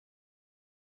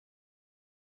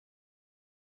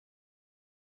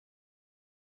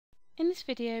In this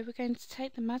video we're going to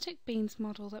take the magic beans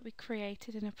model that we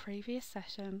created in a previous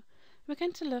session. We're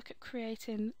going to look at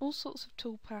creating all sorts of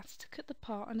toolpaths to cut the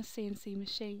part on a CNC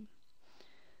machine.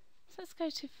 So let's go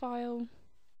to File,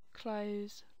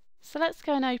 Close. So let's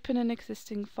go and open an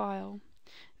existing file.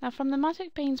 Now from the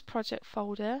Magic Beans project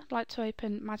folder, I'd like to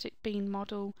open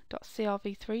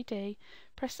magicbeanmodel.crv3d,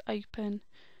 press Open, and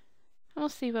we'll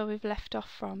see where we've left off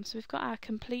from. So we've got our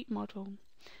complete model.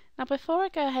 Now before I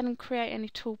go ahead and create any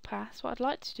toolpaths, what I'd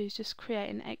like to do is just create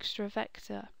an extra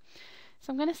vector.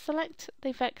 So I'm going to select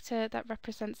the vector that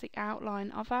represents the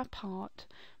outline of our part.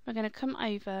 We're going to come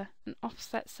over and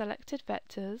offset selected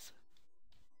vectors,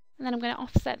 and then I'm going to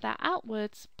offset that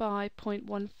outwards by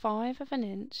 0.15 of an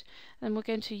inch, and then we're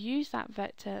going to use that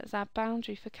vector as our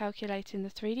boundary for calculating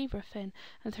the 3D roughing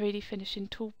and 3D finishing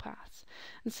toolpaths.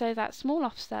 And so that small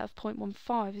offset of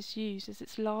 0.15 is used as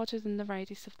it's larger than the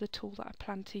radius of the tool that I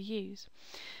plan to use.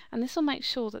 And this will make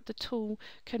sure that the tool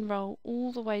can roll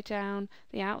all the way down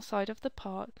the outside of the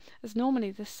part, as normally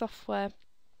the software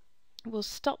will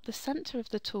stop the centre of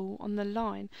the tool on the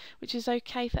line, which is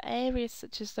okay for areas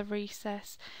such as the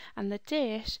recess and the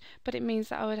dish, but it means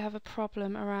that I would have a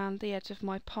problem around the edge of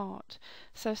my part.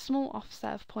 So a small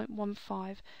offset of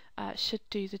 0.15 should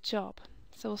do the job.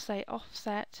 So we'll say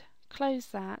offset, close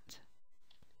that,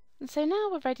 and so now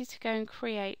we're ready to go and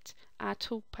create our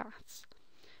toolpaths.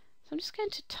 So I'm just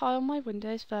going to tile my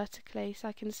windows vertically so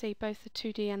I can see both the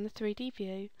 2D and the 3D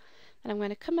view. And I'm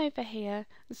going to come over here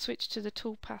and switch to the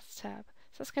Toolpaths tab.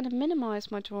 So that's going to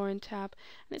minimise my drawing tab,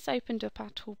 and it's opened up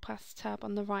our Toolpaths tab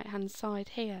on the right hand side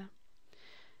here.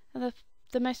 And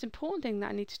the most important thing that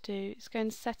I need to do is go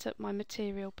and set up my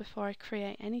material before I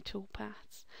create any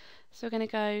toolpaths. So we're going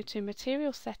to go to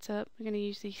Material Setup, we're going to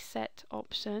use the Set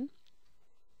option,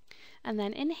 and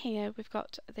then in here we've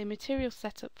got the Material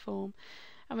Setup form,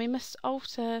 and we must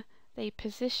alter the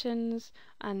positions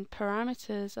and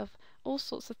parameters of all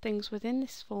sorts of things within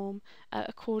this form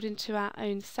according to our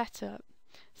own setup.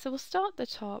 So we'll start at the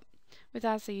top with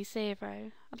our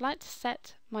Z0. I'd like to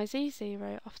set my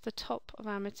Z0 off the top of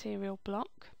our material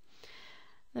block.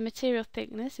 The material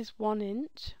thickness is 1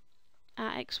 inch.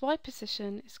 Our XY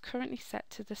position is currently set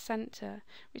to the centre,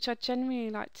 which I generally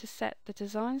like to set the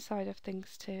design side of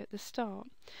things to at the start.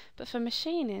 But for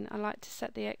machining, I like to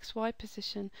set the XY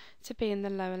position to be in the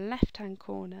lower left hand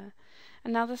corner.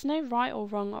 And now there's no right or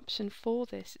wrong option for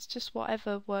this, it's just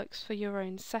whatever works for your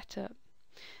own setup.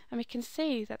 And we can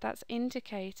see that that's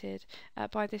indicated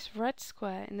by this red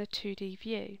square in the 2D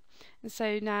view. And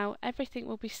so now everything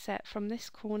will be set from this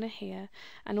corner here,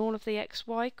 and all of the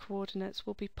XY coordinates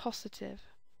will be positive.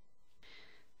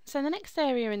 So the next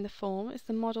area in the form is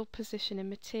the model position in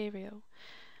material.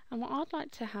 And what I'd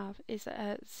like to have is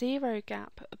a 0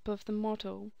 gap above the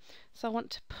model. So I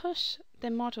want to push the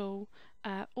model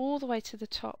all the way to the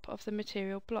top of the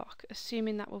material block,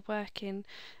 assuming that we're working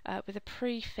with a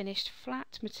pre-finished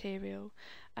flat material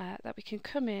that we can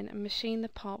come in and machine the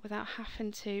part without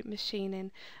having to machine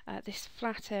in this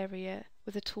flat area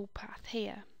with a toolpath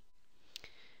here.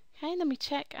 Okay, and then we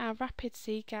check our rapid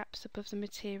Z gaps above the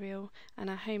material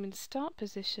and our home and start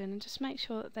position, and just make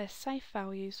sure that they're safe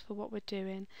values for what we're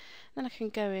doing. Then I can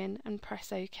go in and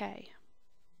press OK.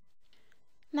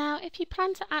 Now if you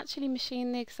plan to actually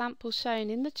machine the example shown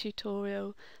in the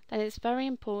tutorial, then it's very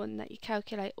important that you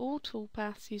calculate all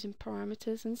toolpaths using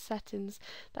parameters and settings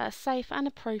that are safe and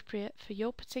appropriate for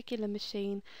your particular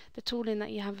machine, the tooling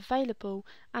that you have available,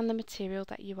 and the material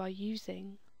that you are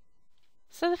using.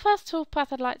 So the first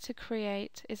toolpath I'd like to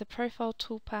create is a profile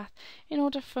toolpath in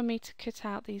order for me to cut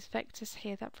out these vectors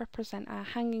here that represent our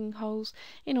hanging holes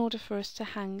in order for us to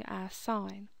hang our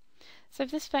sign. So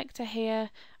for this vector here,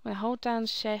 I'm going to hold down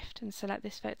Shift and select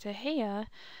this vector here,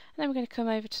 and then we're going to come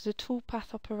over to the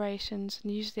toolpath operations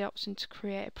and use the option to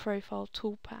create a profile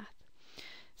toolpath.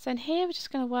 So in here we're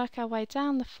just going to work our way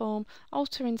down the form,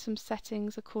 altering some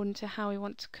settings according to how we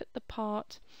want to cut the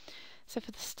part. So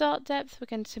for the start depth, we're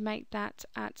going to make that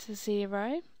at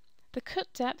 0. The cut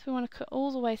depth, we want to cut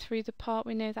all the way through the part.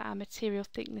 We know that our material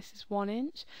thickness is 1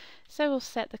 inch, so we'll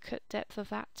set the cut depth of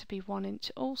that to be 1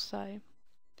 inch also.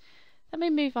 Then we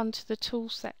move on to the tool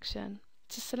section.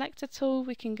 To select a tool,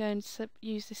 we can go and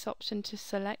use this option to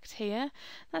select here.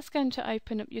 That's going to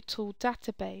open up your tool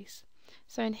database.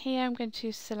 So in here I'm going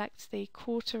to select the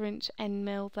 1/4 inch end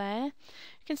mill there.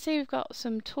 You can see we've got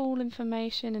some tool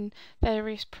information and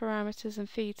various parameters and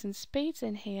feeds and speeds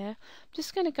in here. I'm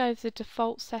just going to go over the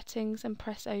default settings and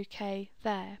press OK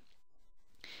there.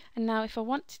 And now if I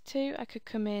wanted to, I could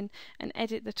come in and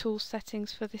edit the tool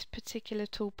settings for this particular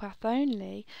toolpath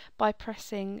only by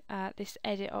pressing this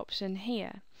edit option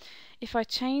here. If I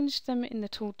change them in the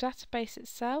tool database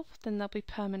itself, then they'll be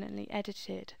permanently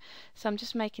edited. So I'm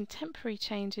just making temporary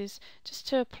changes just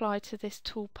to apply to this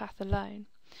toolpath alone.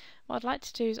 What I'd like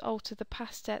to do is alter the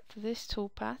pass depth of this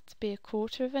toolpath to be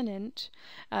 1/4 of an inch.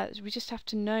 We just have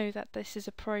to know that this is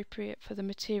appropriate for the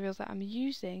material that I'm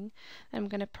using. Then I'm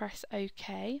going to press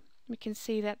OK. We can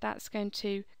see that that's going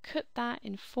to cut that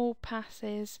in 4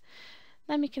 passes.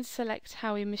 Then we can select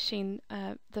how we machine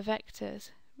the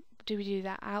vectors. Do we do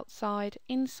that outside,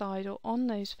 inside, or on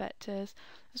those vectors?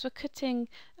 As we're cutting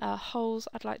holes,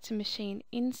 I'd like to machine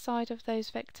inside of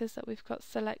those vectors that we've got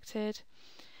selected.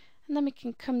 And then we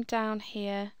can come down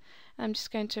here, and I'm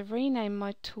just going to rename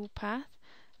my toolpath.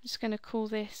 I'm just going to call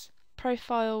this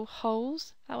Profile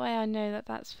Holes. That way I know that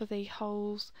that's for the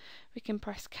holes. We can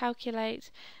press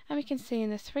Calculate, and we can see in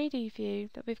the 3D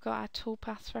view that we've got our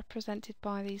toolpaths represented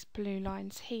by these blue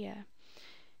lines here.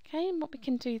 Okay, and what we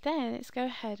can do then is go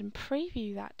ahead and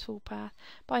preview that toolpath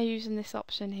by using this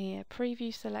option here,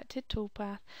 Preview Selected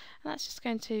Toolpath, and that's just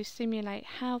going to simulate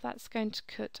how that's going to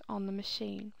cut on the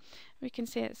machine. We can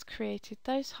see it's created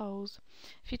those holes.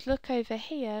 If you look over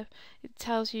here, it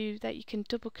tells you that you can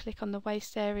double click on the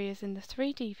waste areas in the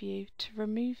 3D view to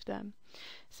remove them.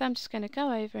 So I'm just going to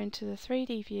go over into the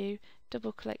 3D view,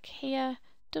 double click here,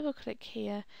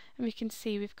 and we can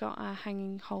see we've got our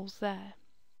hanging holes there.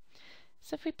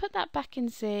 So if we put that back in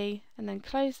Z and then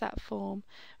close that form,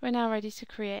 we're now ready to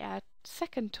create our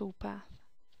second toolpath,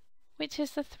 which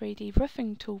is the 3D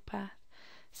roughing toolpath.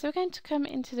 So we're going to come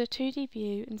into the 2D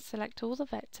view and select all the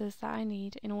vectors that I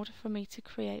need in order for me to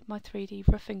create my 3D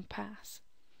roughing pass.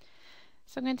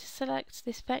 So I'm going to select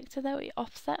this vector that we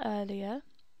offset earlier,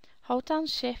 hold down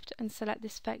Shift and select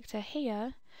this vector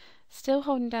here. Still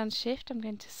holding down Shift, I'm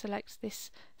going to select this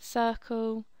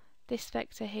circle, this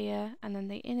vector here, and then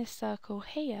the inner circle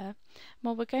here. And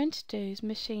what we're going to do is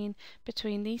machine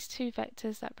between these two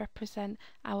vectors that represent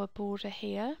our border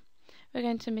here. We're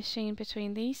going to machine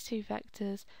between these two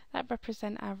vectors that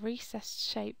represent our recessed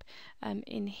shape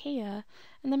in here,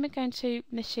 and then we're going to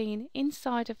machine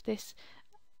inside of this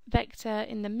vector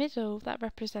in the middle that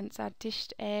represents our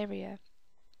dished area.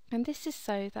 And this is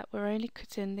so that we're only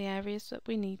cutting the areas that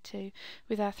we need to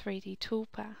with our 3D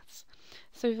toolpaths.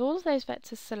 So with all of those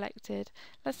vectors selected,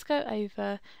 let's go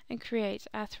over and create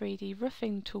our 3D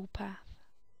roughing toolpath.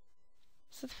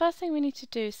 So the first thing we need to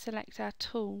do is select our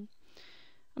tool.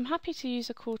 I'm happy to use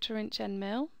a 1/4 inch end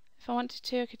mill. If I wanted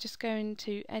to, I could just go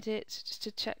into Edit just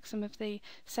to check some of the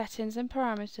settings and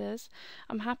parameters.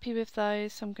 I'm happy with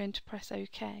those, so I'm going to press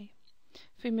OK.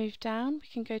 If we move down, we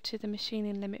can go to the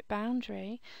machining limit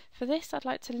boundary. For this, I'd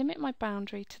like to limit my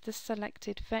boundary to the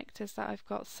selected vectors that I've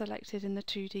got selected in the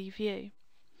 2D view.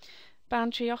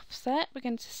 Boundary offset, we're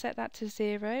going to set that to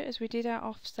 0 as we did our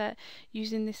offset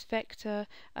using this vector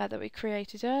that we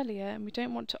created earlier, and we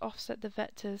don't want to offset the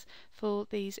vectors for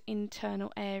these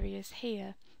internal areas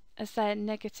here as they're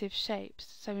negative shapes,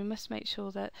 so we must make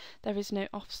sure that there is no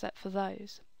offset for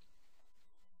those.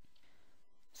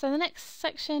 So the next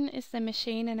section is the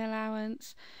machine in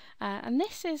allowance, and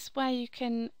this is where you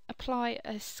can apply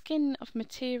a skin of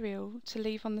material to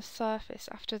leave on the surface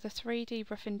after the 3D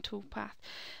roughing toolpath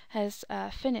has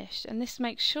finished, and this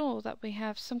makes sure that we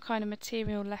have some kind of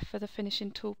material left for the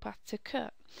finishing toolpath to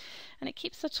cut, and it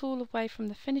keeps the tool away from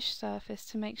the finished surface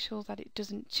to make sure that it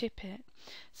doesn't chip it.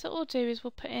 So what we'll do is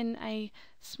we'll put in a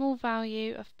small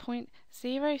value of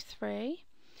 0.03,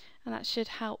 and that should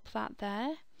help that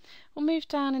there. We'll move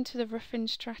down into the roughing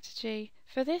strategy.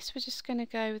 For this, we're just going to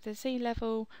go with the Z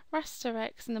level, raster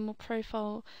X, and then we'll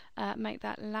profile, make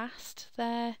that last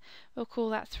there. We'll call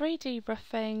that 3D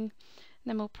roughing, and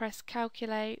then we'll press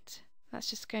calculate. That's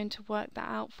just going to work that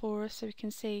out for us so we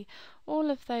can see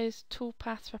all of those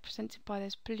toolpaths represented by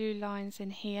those blue lines in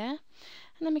here.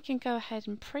 And then we can go ahead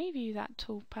and preview that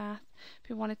toolpath. If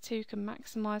we wanted to, we can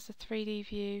maximize the 3D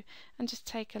view and just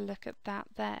take a look at that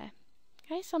there.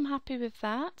 Okay, so I'm happy with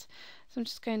that, so I'm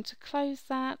just going to close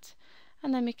that,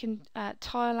 and then we can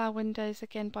tile our windows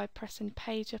again by pressing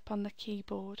page up on the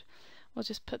keyboard. We'll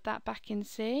just put that back in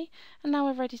Z, and now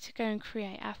we're ready to go and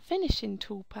create our finishing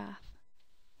toolpath.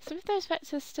 So with those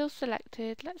vectors still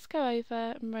selected, let's go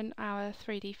over and run our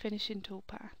 3D finishing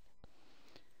toolpath.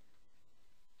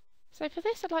 So for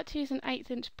this, I'd like to use an 1/8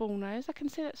 inch ball nose. I can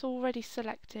see that's already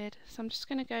selected, so I'm just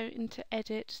going to go into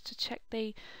Edit to check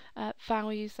the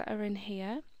values that are in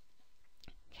here.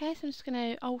 Okay, so I'm just going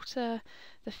to alter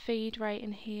the feed rate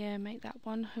in here, make that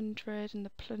 100 and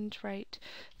the plunge rate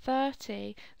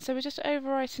 30. So we're just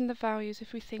overwriting the values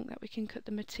if we think that we can cut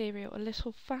the material a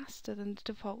little faster than the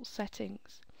default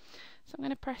settings. So I'm going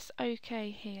to press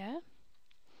OK here.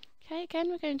 Okay, again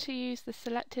we're going to use the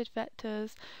selected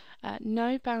vectors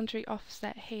no boundary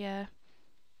offset here.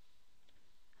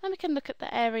 Then we can look at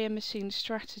the area machine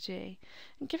strategy,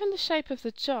 and given the shape of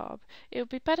the job, it would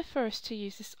be better for us to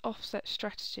use this offset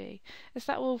strategy, as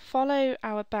that will follow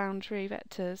our boundary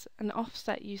vectors and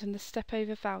offset using the step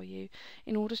over value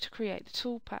in order to create the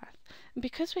toolpath. And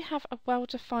because we have a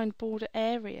well-defined border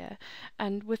area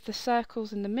and with the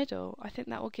circles in the middle, I think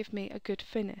that will give me a good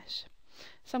finish.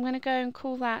 So I'm going to go and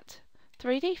call that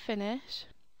 3D finish.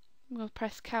 We'll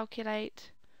press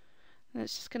calculate. And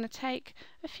it's just going to take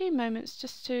a few moments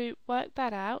just to work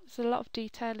that out. There's a lot of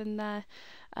detail in there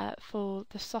for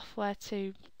the software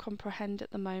to comprehend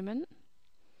at the moment.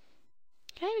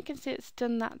 Okay, we can see it's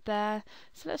done that there.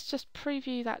 So let's just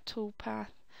preview that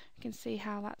toolpath. We can see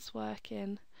how that's working.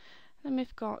 And then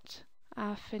we've got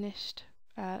our finished,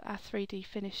 our 3D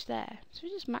finish there. So we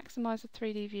just maximise the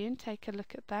 3D view and take a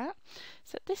look at that.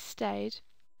 So at this stage,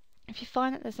 if you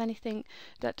find that there's anything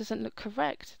that doesn't look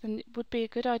correct, then it would be a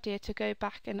good idea to go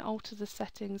back and alter the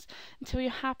settings until you're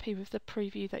happy with the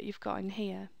preview that you've got in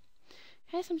here.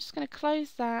 Okay, so I'm just going to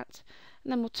close that,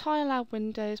 and then we'll tile our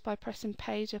windows by pressing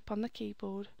page up on the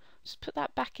keyboard. Just put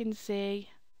that back in Z.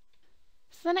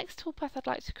 So the next toolpath I'd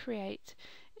like to create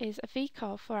is a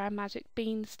VCarve for our Magic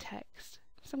Beans text.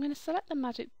 So I'm going to select the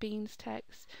Magic Beans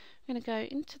text. I'm going to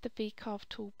go into the VCarve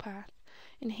toolpath.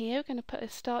 In here we're going to put a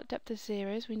start depth of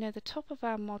 0, as we know the top of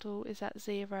our model is at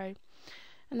 0,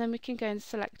 and then we can go and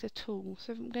select a tool.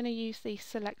 So I'm going to use the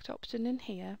select option in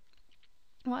here.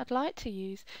 What I'd like to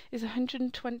use is a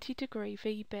 120 degree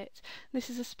V-bit. This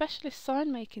is a specialist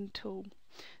sign making tool.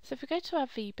 So if we go to our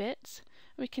V-bits,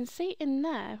 we can see in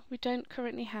there we don't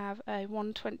currently have a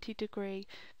 120 degree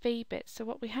V-bit, so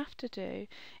what we have to do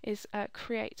is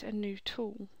create a new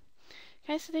tool.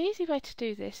 Okay, so the easy way to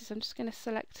do this is I'm just going to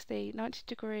select the 90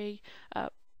 degree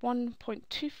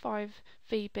 1.25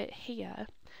 V-bit here,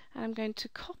 and I'm going to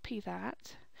copy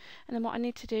that, and then what I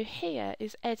need to do here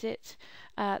is edit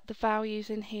the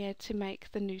values in here to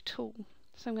make the new tool.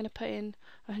 So I'm going to put in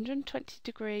 120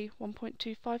 degree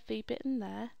 1.25 V-bit in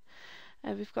there.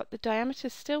 We've got the diameter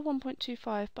still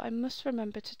 1.25, but I must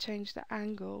remember to change the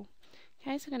angle.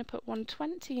 Okay, so I'm going to put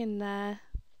 120 in there.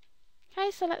 Okay,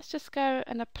 so let's just go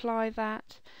and apply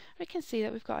that. We can see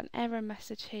that we've got an error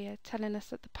message here telling us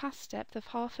that the pass depth of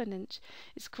 1/2 inch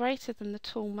is greater than the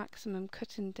tool maximum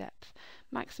cutting depth.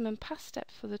 Maximum pass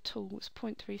depth for the tool was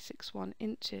 0.361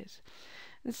 inches.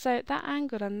 And so that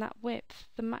angle and that width,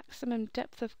 the maximum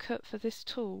depth of cut for this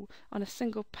tool on a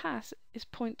single pass is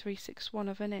 0.361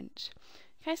 of an inch.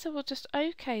 Okay, so we'll just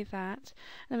OK that,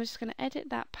 and then we're just going to edit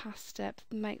that pass depth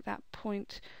and make that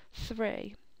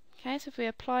 0.3. Okay, so if we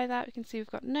apply that, we can see we've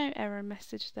got no error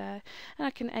message there, and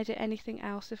I can edit anything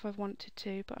else if I wanted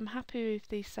to, but I'm happy with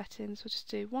these settings. We'll just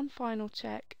do one final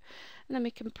check, and then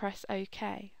we can press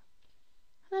OK.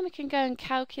 And then we can go and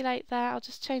calculate that. I'll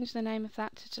just change the name of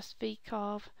that to just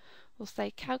VCarve. We'll say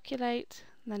calculate,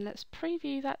 and then let's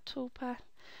preview that toolpath.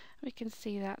 We can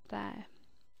see that there.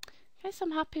 Okay, so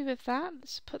I'm happy with that.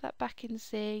 Let's put that back in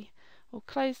Z. We'll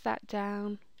close that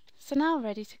down. So now we're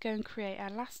ready to go and create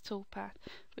our last toolpath,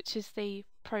 which is the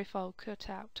profile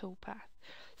cutout toolpath.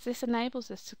 So this enables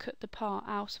us to cut the part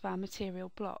out of our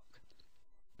material block.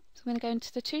 So I'm going to go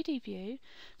into the 2D view.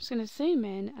 I'm just going to zoom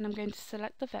in, and I'm going to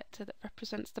select the vector that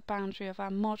represents the boundary of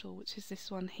our model, which is this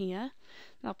one here.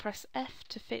 And I'll press F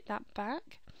to fit that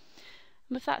back.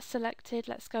 And with that selected,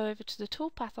 let's go over to the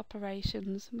toolpath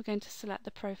operations, and we're going to select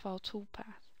the profile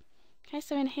toolpath. Okay,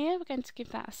 so in here we're going to give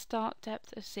that a start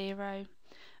depth of 0.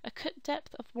 A cut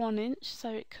depth of 1 inch,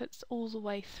 so it cuts all the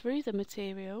way through the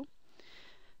material.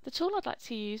 The tool I'd like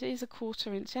to use is a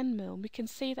 1/4 inch end mill. We can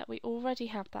see that we already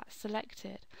have that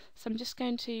selected, so I'm just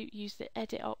going to use the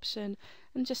edit option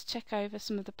and just check over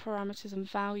some of the parameters and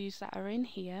values that are in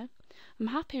here. I'm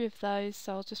happy with those,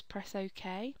 so I'll just press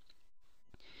OK.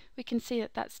 We can see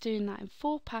that that's doing that in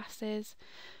 4 passes.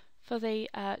 For the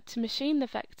to machine the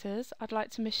vectors, I'd like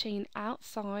to machine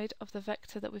outside of the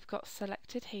vector that we've got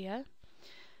selected here.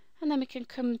 And then we can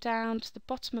come down to the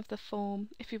bottom of the form.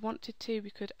 If we wanted to,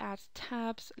 we could add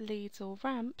tabs, leads or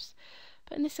ramps,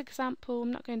 but in this example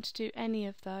I'm not going to do any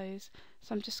of those,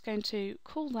 so I'm just going to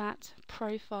call that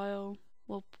profile.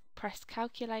 We'll press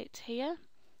calculate here.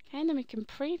 Okay, and then we can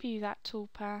preview that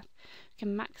toolpath. We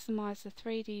can maximise the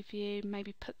 3D view,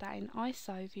 maybe put that in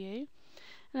ISO view,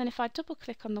 and then if I double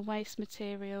click on the waste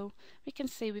material, we can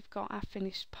see we've got our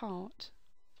finished part.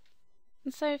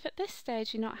 And so if at this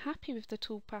stage you're not happy with the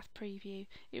toolpath preview,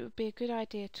 it would be a good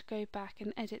idea to go back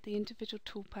and edit the individual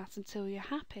toolpaths until you're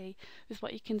happy with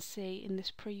what you can see in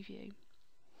this preview.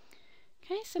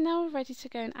 Okay, so now we're ready to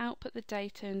go and output the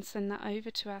data and send that over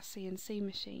to our CNC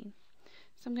machine.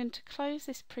 So I'm going to close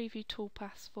this preview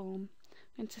toolpath form.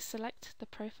 I'm going to select the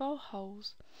profile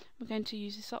holes. We're going to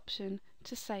use this option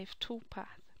to save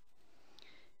toolpath.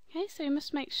 Okay, so we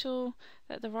must make sure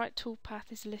that the right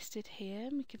toolpath is listed here.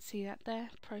 We can see that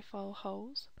there, profile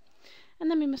holes.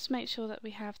 And then we must make sure that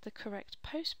we have the correct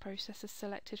post processor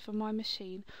selected for my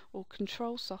machine or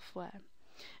control software.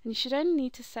 And you should only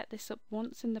need to set this up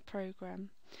once in the program.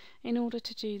 In order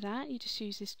to do that, you just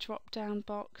use this drop down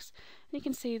box, and you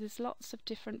can see there's lots of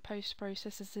different post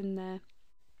processors in there,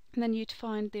 and then you'd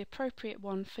find the appropriate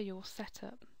one for your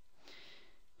setup.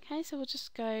 Okay, so we'll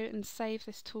just go and save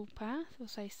this toolpath. We'll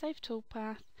say save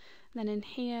toolpath, and then in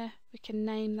here we can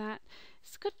name that.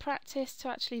 It's good practice to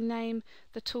actually name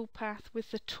the toolpath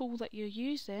with the tool that you're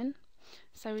using.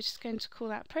 So we're just going to call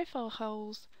that profile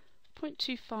holes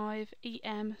 0.25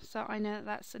 EM, so I know that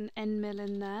that's an end mill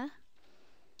in there.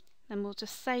 Then we'll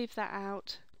just save that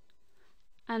out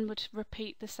and would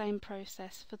repeat the same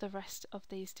process for the rest of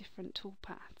these different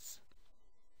toolpaths.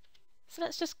 So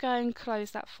let's just go and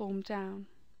close that form down.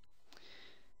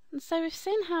 And so we've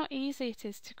seen how easy it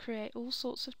is to create all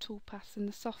sorts of toolpaths in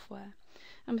the software,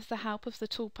 and with the help of the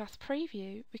toolpath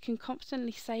preview we can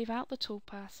confidently save out the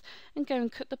toolpaths and go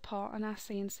and cut the part on our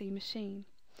CNC machine.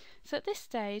 So at this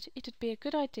stage it would be a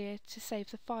good idea to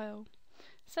save the file.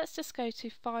 So let's just go to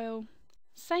File,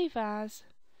 Save As,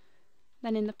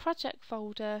 then in the project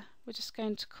folder we're just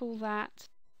going to call that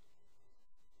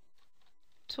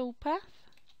Toolpath,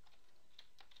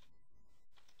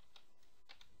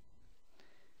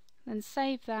 then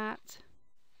save that,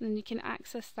 and then you can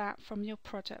access that from your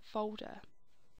project folder.